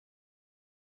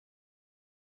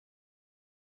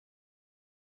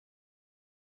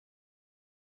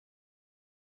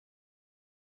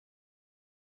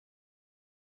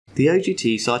The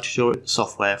OGT CytoSure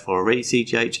software for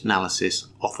aCGH analysis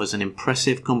offers an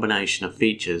impressive combination of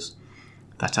features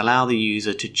that allow the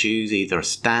user to choose either a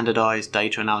standardized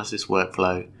data analysis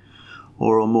workflow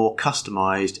or a more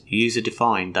customized,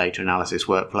 user-defined data analysis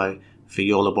workflow for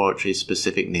your laboratory's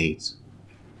specific needs.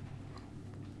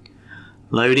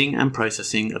 Loading and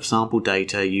processing of sample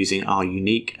data using our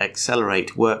unique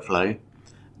Accelerate workflow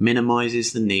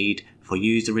minimizes the need for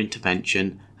user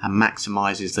intervention and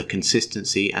maximizes the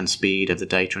consistency and speed of the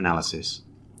data analysis.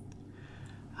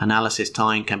 Analysis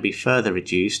time can be further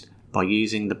reduced by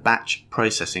using the batch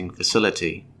processing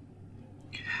facility.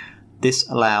 This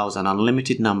allows an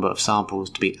unlimited number of samples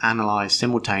to be analyzed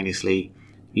simultaneously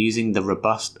using the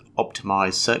robust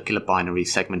optimized circular binary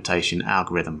segmentation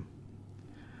algorithm.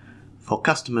 For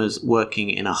customers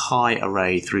working in a high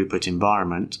array throughput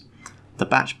environment, the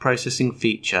batch processing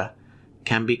feature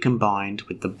can be combined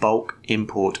with the bulk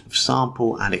import of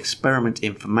sample and experiment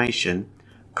information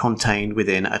contained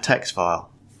within a text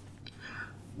file.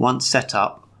 Once set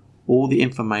up, all the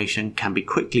information can be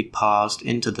quickly parsed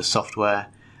into the software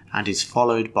and is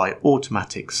followed by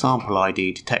automatic sample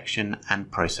ID detection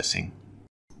and processing.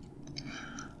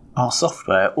 Our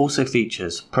software also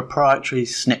features proprietary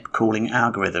SNP calling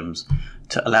algorithms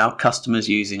to allow customers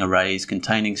using arrays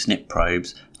containing SNP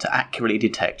probes to accurately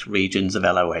detect regions of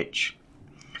LOH.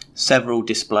 Several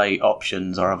display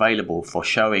options are available for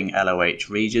showing LOH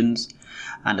regions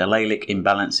and allelic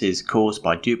imbalances caused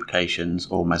by duplications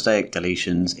or mosaic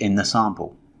deletions in the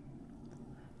sample.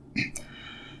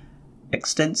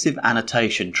 Extensive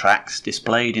annotation tracks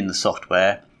displayed in the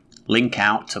software link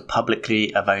out to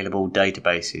publicly available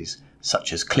databases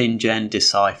such as ClinGen,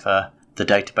 Decipher, the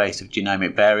database of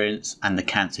genomic variants and the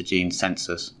cancer gene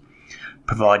census,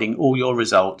 providing all your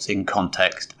results in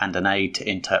context and an aid to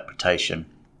interpretation.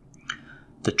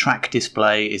 The track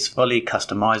display is fully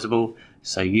customizable,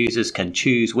 so users can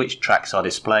choose which tracks are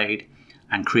displayed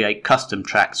and create custom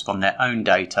tracks from their own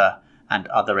data and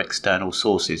other external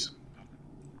sources.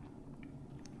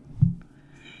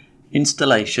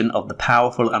 Installation of the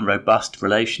powerful and robust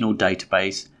relational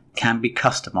database can be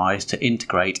customized to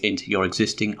integrate into your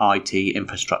existing IT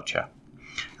infrastructure,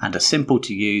 and a simple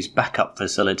to use backup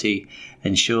facility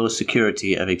ensures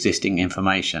security of existing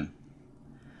information.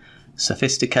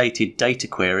 Sophisticated data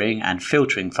querying and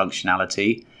filtering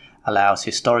functionality allows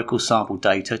historical sample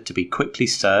data to be quickly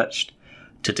searched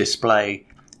to display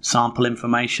sample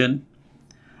information,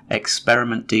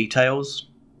 experiment details,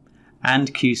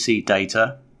 and QC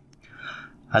data,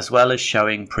 as well as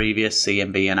showing previous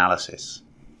CMV analysis.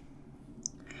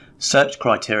 Search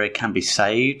criteria can be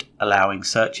saved, allowing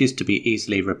searches to be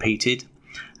easily repeated,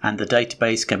 and the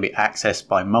database can be accessed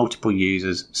by multiple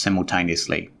users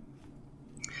simultaneously.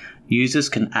 Users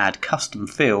can add custom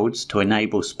fields to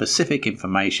enable specific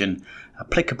information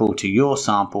applicable to your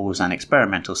samples and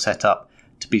experimental setup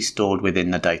to be stored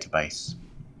within the database.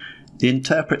 The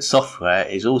Interpret software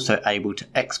is also able to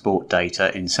export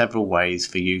data in several ways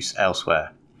for use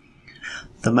elsewhere.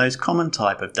 The most common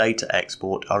type of data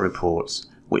export are reports,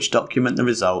 which document the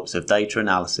results of data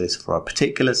analysis for a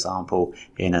particular sample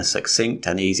in a succinct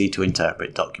and easy to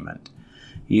interpret document.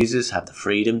 Users have the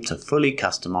freedom to fully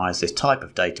customize this type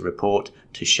of data report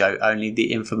to show only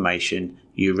the information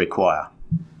you require.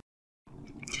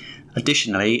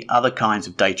 Additionally, other kinds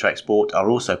of data export are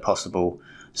also possible,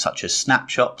 such as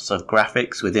snapshots of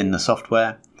graphics within the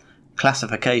software,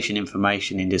 classification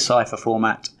information in Decipher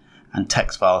format, and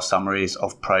text file summaries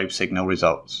of probe signal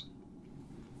results.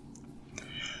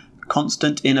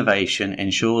 Constant innovation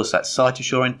ensures that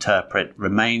CytoSure Interpret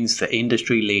remains the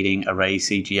industry-leading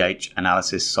aCGH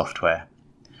analysis software.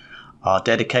 Our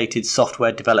dedicated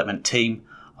software development team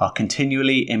are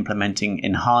continually implementing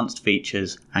enhanced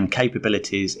features and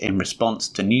capabilities in response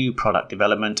to new product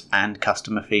development and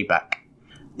customer feedback.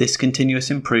 This continuous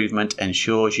improvement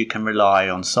ensures you can rely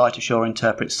on CytoSure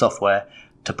Interpret software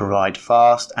to provide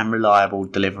fast and reliable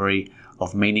delivery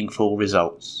of meaningful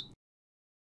results.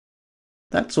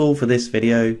 That's all for this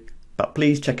video, but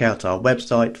please check out our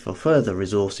website for further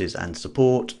resources and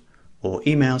support, or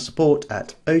email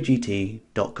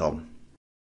support@ogt.com.